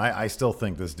mention, I still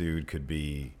think this dude could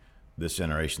be this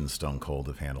generation's Stone Cold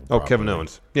if handled properly. Kevin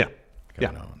Owens. Yeah.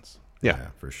 Kevin Owens. Yeah,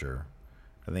 for sure.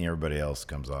 I think everybody else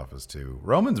comes off as too.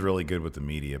 Roman's really good with the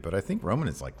media, but I think Roman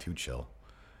is like too chill.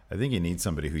 I think you need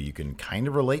somebody who you can kind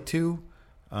of relate to.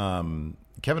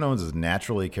 Kevin Owens is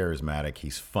naturally charismatic.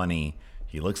 He's funny.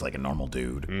 he looks like a normal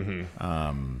dude.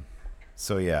 Mm-hmm.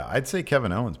 So yeah, I'd say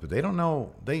Kevin Owens, but they don't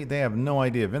know. They have no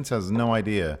idea. Vince has no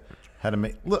idea how to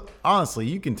make. Look, honestly,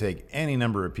 you can take any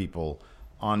number of people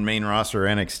on main roster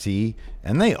NXT,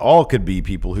 and they all could be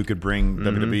people who could bring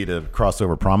WWE to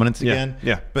crossover prominence again.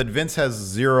 Yeah. But Vince has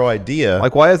zero idea.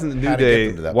 Like, why hasn't the how New to get Day?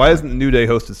 them to that Why point. hasn't the New Day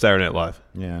hosted Saturday Night Live?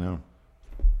 Yeah, I know.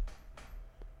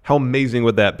 How amazing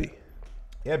would that be?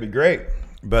 Yeah, it'd be great.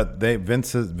 But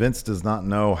Vince does not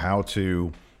know how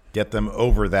to get them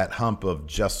over that hump of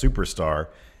just superstar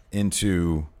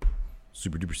into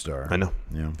super duper star. I know.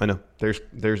 Yeah. I know. There's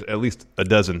at least a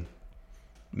dozen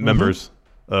members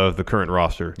of the current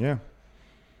roster Yeah.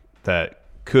 that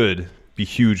could be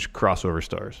huge crossover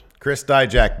stars. Chris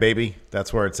Dijak, baby.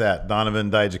 That's where it's at. Donovan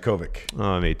Dijakovic. Oh,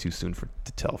 I made too soon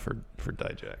to tell for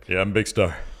Dijak. Yeah, I'm a big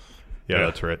star. Yeah,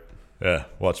 that's right. Yeah,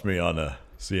 watch me on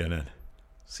CNN.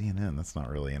 CNN, that's not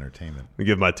really entertainment. Let me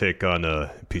give my take on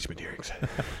impeachment hearings.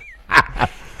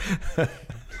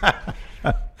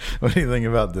 What do you think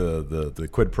about the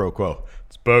quid pro quo?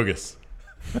 It's bogus.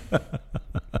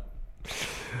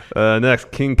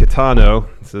 Next, King Kitano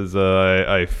says,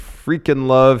 I freaking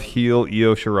love heel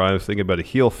Io Shirai. I was thinking about a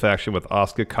heel faction with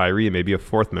Asuka, Kairi, and maybe a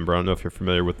fourth member. I don't know if you're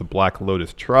familiar with the Black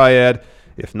Lotus Triad.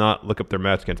 If not, look up their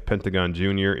match against Pentagon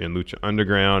Jr. in Lucha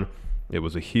Underground. It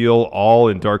was a heel, all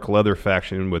in dark leather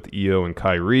faction with Io and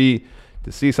Kairi.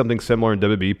 To see something similar in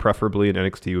WWE, preferably in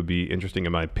NXT, would be interesting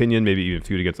in my opinion. Maybe even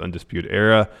feud against Undisputed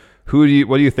Era. What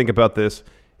do you think about this?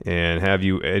 And have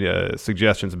you any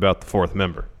suggestions about the fourth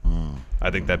member?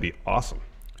 I think that'd be awesome.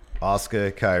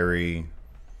 Asuka, Kairi,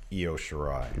 Io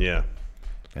Shirai. Yeah.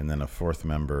 And then a fourth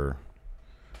member,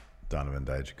 Donovan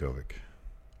Dijakovic.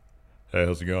 Hey,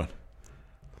 how's it going?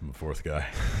 I'm a fourth guy.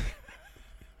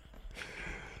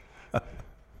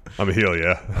 I'm a heel,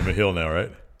 yeah. I'm a heel now,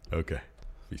 right? Okay.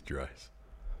 Feast your eyes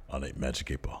on a Magic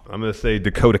 8 Ball. I'm going to say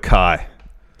Dakota Kai.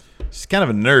 She's kind of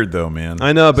a nerd, though, man.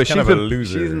 I know, but she's kind of a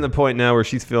loser. She's in the point now where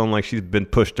she's feeling like she's been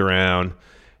pushed around.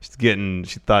 She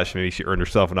thought maybe she earned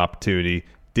herself an opportunity,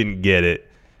 didn't get it.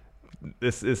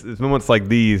 It's moments like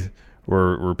these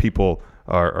where people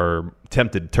are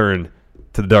tempted to turn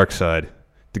to the dark side,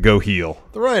 to go heel.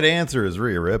 The right answer is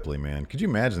Rhea Ripley, man. Could you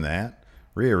imagine that?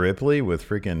 Rhea Ripley with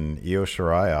freaking Io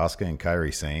Shirai, Asuka, and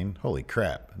Kairi Sane. Holy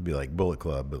crap. It'd be like Bullet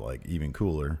Club, but like even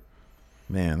cooler.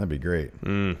 Man, that'd be great.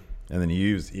 And then you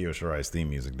use Io Shirai's theme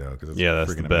music, though, because it's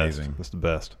that's freaking the best. amazing. That's the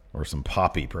best. Or some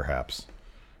poppy, perhaps.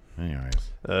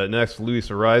 Anyways. Next, Luis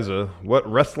Ariza. What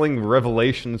wrestling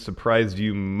revelation surprised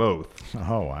you most?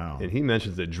 Oh, wow. And he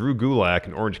mentions that Drew Gulak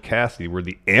and Orange Cassidy were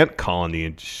the ant colony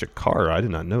in Shikara. I did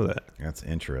not know that. That's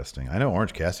interesting. I know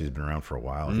Orange Cassidy's been around for a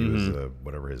while. He was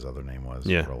whatever his other name was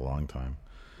for a long time.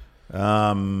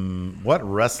 What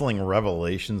wrestling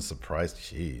revelation surprised?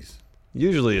 Jeez.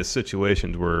 Usually it's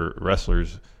situations where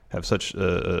wrestlers have such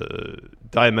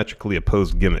diametrically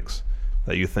opposed gimmicks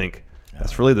that you think,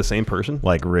 that's really the same person?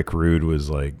 Like Rick Rude was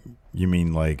like, you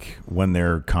mean like when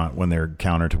they're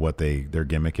counter to what their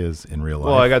gimmick is in real life?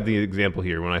 Well, I got the example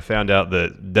here. When I found out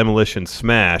that Demolition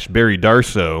Smash, Barry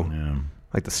Darso,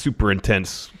 like the super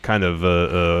intense kind of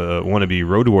wannabe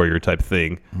Road Warrior type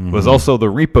thing, was also the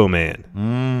Repo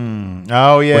Man.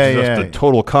 Oh, yeah, which is just a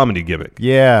total comedy gimmick.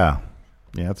 Yeah.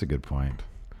 Yeah, that's a good point.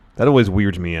 That always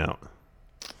weirds me out.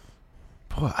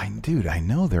 Boy, I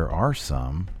know there are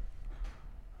some.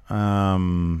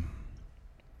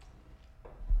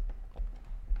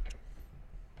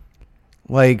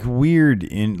 Like weird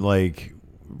in like,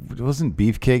 wasn't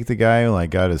Beefcake the guy who like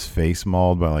got his face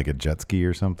mauled by like a jet ski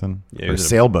or something? Yeah, or a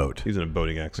sailboat. He was in a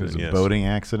boating accident. It was a boating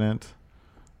accident.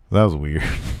 That was weird.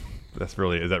 Is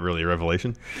that really a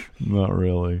revelation? Not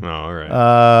really. Oh, all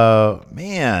right.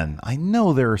 Man, I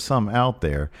know there are some out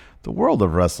there. The world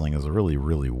of wrestling is a really,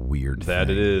 really weird thing. That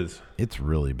it is. It's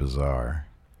really bizarre.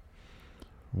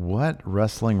 What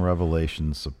wrestling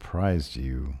revelation surprised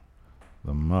you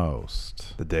the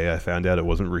most? The day I found out it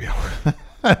wasn't real.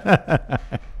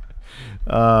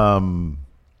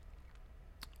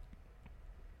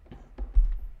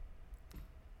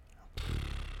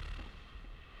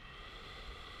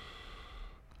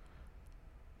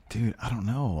 Dude, I don't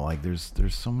know. Like, there's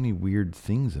so many weird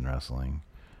things in wrestling.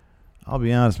 I'll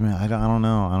be honest, man. I don't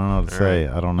know. I don't know what to say.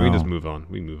 Right. I don't know. We can just move on.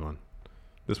 We can move on.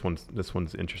 This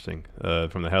one's interesting.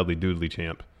 From the Hadley Doodley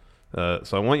champ. So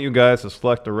I want you guys to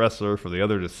select a wrestler for the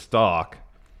other to stalk,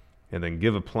 and then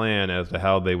give a plan as to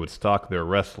how they would stalk their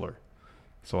wrestler.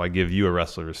 So I give you a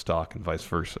wrestler to stalk, and vice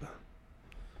versa.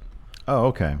 Oh,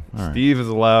 okay. All right. Steve is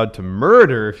allowed to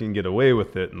murder if you can get away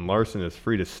with it, and Larson is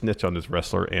free to snitch on his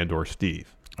wrestler and/or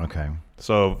Steve. Okay.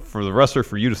 So for the wrestler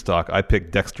for you to stock, I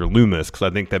picked Dexter Lumis because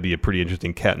I think that'd be a pretty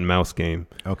interesting cat and mouse game.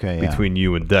 Okay. Between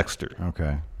you and Dexter.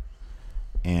 Okay.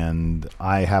 And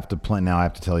I have to plan now. I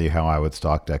have to tell you how I would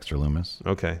stock Dexter Lumis.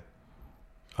 Okay.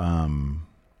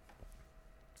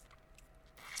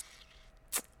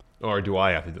 Or do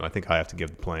I have to do? I think I have to give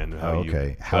the plan.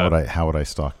 How would I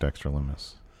stock Dexter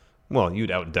Lumis? Well, you'd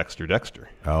out Dexter.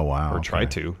 Oh wow. Or try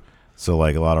to. So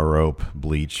like a lot of rope,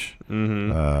 bleach,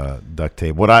 duct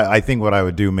tape. I think what I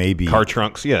would do maybe car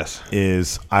trunks. Yes.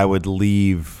 Is I would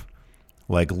leave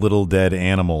like little dead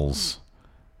animals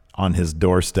on his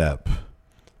doorstep.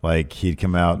 Like he'd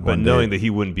come out, but knowing that he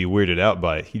wouldn't be weirded out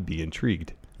by it, he'd be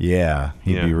intrigued. Yeah,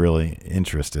 he'd be really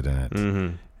interested in it.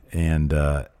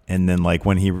 And then like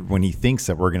when he thinks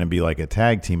that we're going to be like a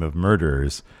tag team of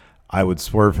murderers, I would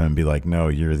swerve him and be like, "No,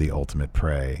 you're the ultimate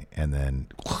prey." And then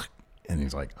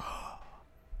he's like, "Oh,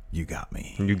 you got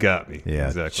me. You got me." Yeah,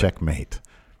 exactly. Checkmate.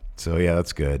 So yeah,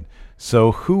 that's good.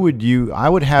 So who would you? I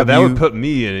would have. But that would put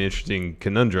me in an interesting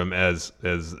conundrum as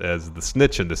the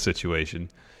snitch in this situation.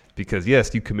 Because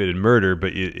yes, you committed murder,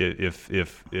 but if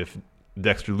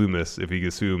Dexter Lumis, if we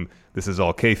assume this is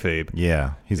all kayfabe,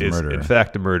 yeah, he's a murderer. In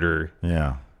fact, a murderer.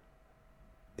 Yeah,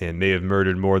 and may have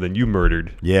murdered more than you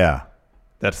murdered. Yeah,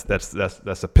 that's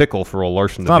a pickle for old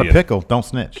Larson. It's not a pickle. Don't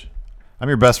snitch. I'm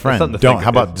your best friend. Don't. How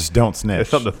about just don't snitch? It's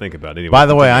something to think about. Anyway. By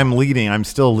the way, I'm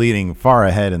still leading far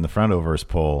ahead in the Friendoverse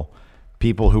poll.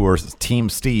 People who are Team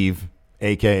Steve,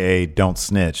 aka Don't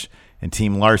Snitch, and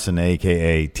Team Larson,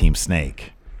 aka Team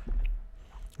Snake.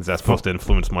 Is that supposed to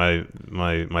influence my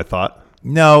thought?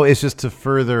 No, it's just to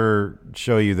further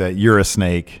show you that you're a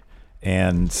snake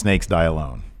and snakes die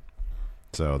alone.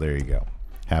 So there you go.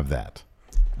 Have that.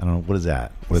 I don't know. What is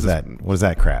that? What is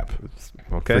that crap?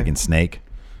 Okay. Freaking snake.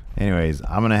 Anyways,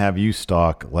 I'm going to have you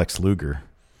stalk Lex Luger.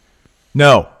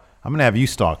 No, I'm going to have you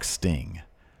stalk Sting.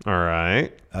 All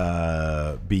right.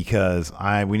 Because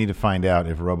we need to find out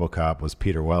if RoboCop was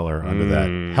Peter Weller under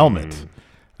that helmet.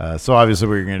 So obviously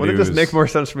what you're going to do is... Would it just make more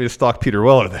sense for me to stalk Peter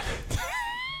Weller then?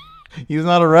 He's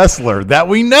not a wrestler that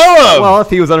we know of. Well,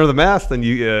 if he was under the mask, then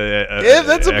if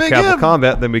that's a big Capital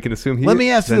Combat, then we can assume Let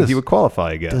me ask then this. he would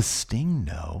qualify again. Does Sting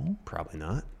know? Probably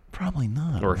not. Probably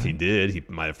not. Or if he did, he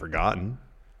might have forgotten.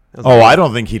 I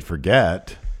don't think he'd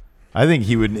forget. I think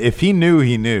he would. If he knew,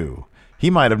 he knew. He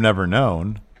might have never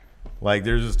known. Like,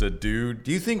 there's just a dude.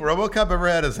 Do you think RoboCop ever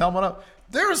had his helmet up?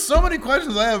 There are so many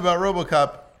questions I have about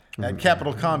RoboCop at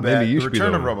Capital Combat. Maybe you the should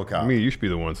return be of RoboCop. Maybe you should be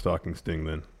the one stalking Sting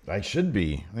then. I should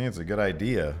be. I think it's a good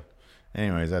idea.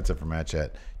 Anyways, that's it for Matt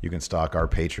Chat. You can stalk our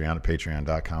Patreon at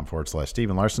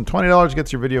patreon.com/Steven Larson. $20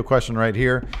 gets your video question right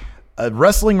here.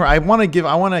 Wrestling. I want to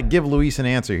give Luis an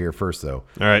answer here first, though.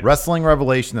 All right. Wrestling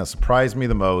revelation that surprised me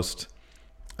the most.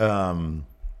 I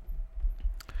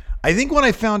think when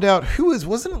I found out who was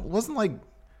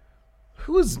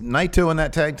Naito in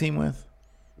that tag team with?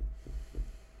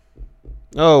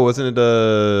 Oh, wasn't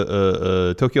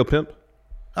it Tokyo Pimp?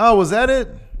 Oh, was that it?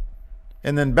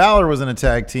 And then Balor was in a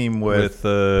tag team with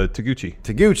Taguchi.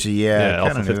 Taguchi, yeah.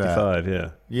 Alpha 55,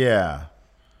 yeah. Yeah.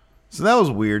 So that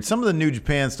was weird. Some of the New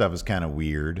Japan stuff is kind of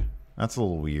weird. That's a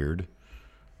little weird.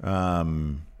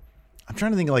 I'm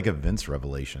trying to think of like a Vince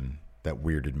revelation that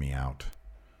weirded me out.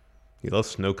 He loves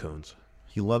snow cones.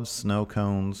 He loves snow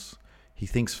cones. He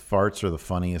thinks farts are the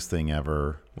funniest thing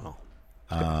ever. Well,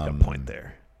 got a point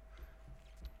there.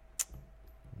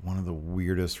 One of the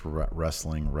weirdest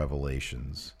wrestling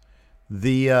revelations.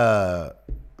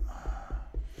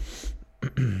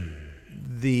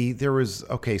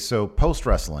 So post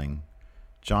wrestling,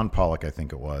 John Pollock, I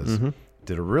think it was,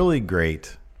 did a really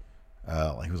great,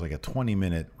 he was like a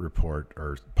 20-minute report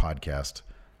or podcast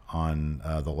on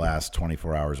the last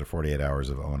 24 hours or 48 hours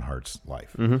of Owen Hart's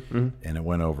life. And it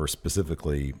went over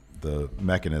specifically the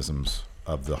mechanisms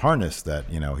of the harness that,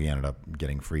 he ended up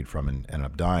getting freed from and ended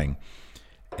up dying.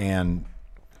 And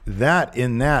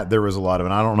in that there was a lot of,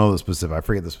 and I don't know the specific, I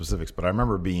forget the specifics, but I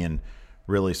remember being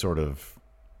really sort of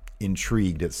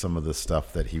intrigued at some of the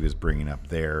stuff that he was bringing up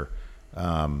there,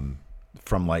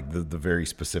 from like the very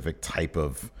specific type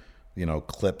of,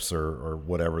 clips or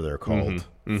whatever they're called,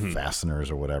 fasteners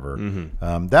or whatever.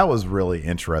 That was really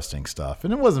interesting stuff.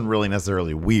 And it wasn't really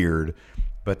necessarily weird,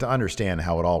 but to understand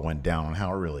how it all went down and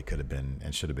how it really could have been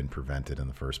and should have been prevented in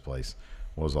the first place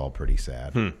was all pretty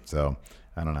sad. So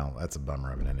I don't know. That's a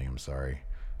bummer of an ending. I'm sorry.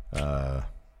 All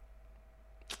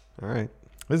right.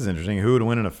 This is interesting. Who would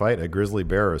win in a fight, a grizzly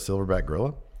bear or a silverback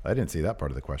gorilla? I didn't see that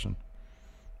part of the question.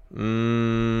 I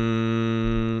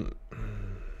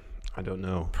don't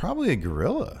know. Probably a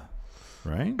gorilla.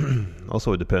 right?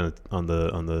 Also, it depends on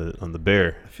the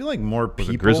bear. I feel like more Was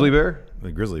people. it grizzly bear?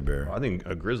 The grizzly bear. I think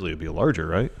a grizzly would be larger,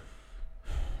 right?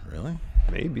 Really?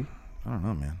 Maybe. I don't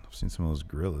know, man. I've seen some of those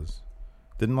gorillas.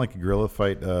 Didn't like a gorilla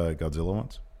fight Godzilla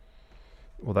once?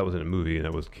 Well, that was in a movie, and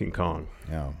that was King Kong.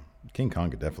 Yeah. King Kong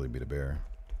could definitely beat a bear.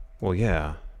 Well,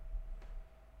 yeah.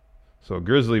 So a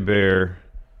grizzly bear,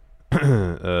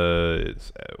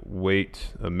 its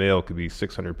weight, a male could be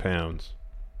 600 pounds,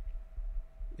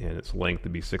 and its length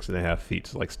would be 6.5 feet.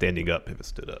 So like standing up, if it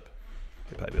stood up,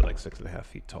 it'd probably be like 6.5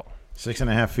 feet tall.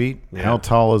 6.5 feet? Yeah. How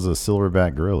tall is a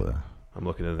silverback gorilla? I'm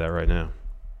looking at that right now.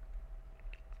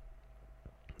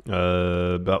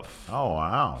 About Oh,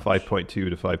 wow. 5.2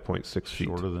 to 5.6 feet.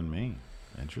 Shorter than me.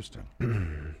 Interesting.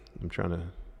 I'm trying to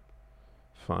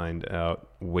find out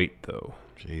weight, though.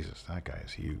 Jesus, that guy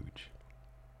is huge.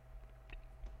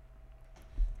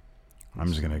 I'm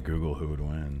just going to Google who would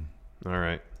win. All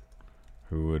right.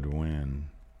 Who would win?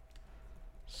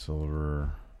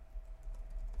 Silverback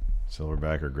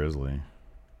or grizzly?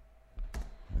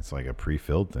 It's like a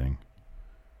pre-filled thing.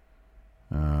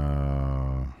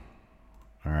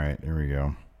 All right, here we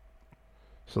go.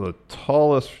 So the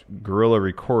tallest gorilla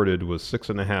recorded was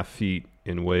 6.5 feet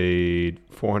and weighed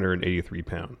 483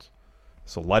 pounds.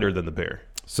 So lighter than the bear.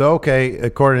 So, okay,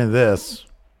 according to this,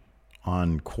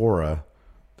 on Quora,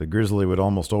 the grizzly would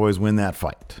almost always win that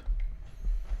fight.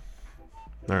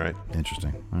 All right.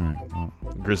 Interesting. All right. Well,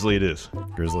 Grizzly it is.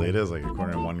 grizzly it is, like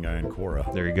according to one guy in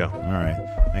Quora. There you go. All right.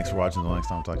 Thanks for watching. Until next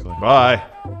time, we'll talk to you later. Bye.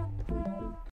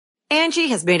 Angie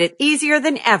has made it easier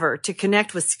than ever to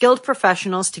connect with skilled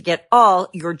professionals to get all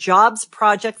your jobs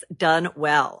projects done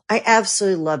well. I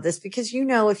absolutely love this because, you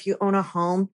know, if you own a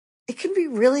home, it can be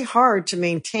really hard to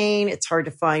maintain. It's hard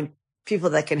to find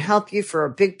people that can help you for a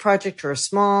big project or a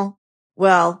small.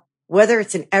 Well, whether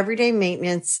it's in everyday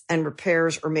maintenance and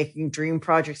repairs or making dream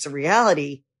projects a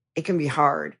reality, it can be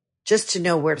hard just to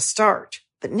know where to start.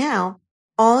 But now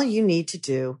all you need to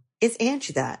do is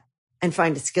Angie that and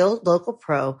find a skilled local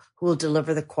pro who will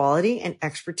deliver the quality and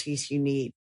expertise you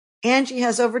need. Angie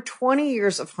has over 20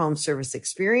 years of home service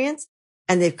experience,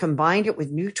 and they've combined it with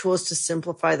new tools to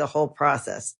simplify the whole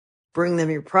process. Bring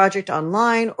them your project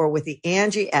online or with the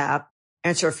Angie app,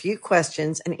 answer a few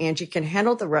questions, and Angie can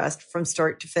handle the rest from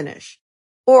start to finish.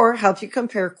 Or help you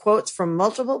compare quotes from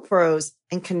multiple pros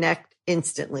and connect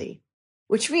instantly,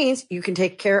 which means you can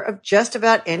take care of just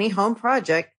about any home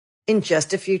project in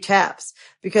just a few taps.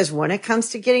 Because when it comes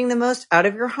to getting the most out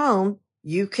of your home,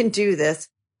 you can do this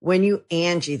when you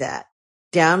Angie that.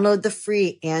 Download the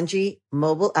free Angie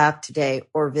mobile app today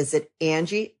or visit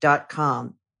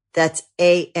Angie.com. That's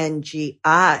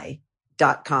ANGI.com.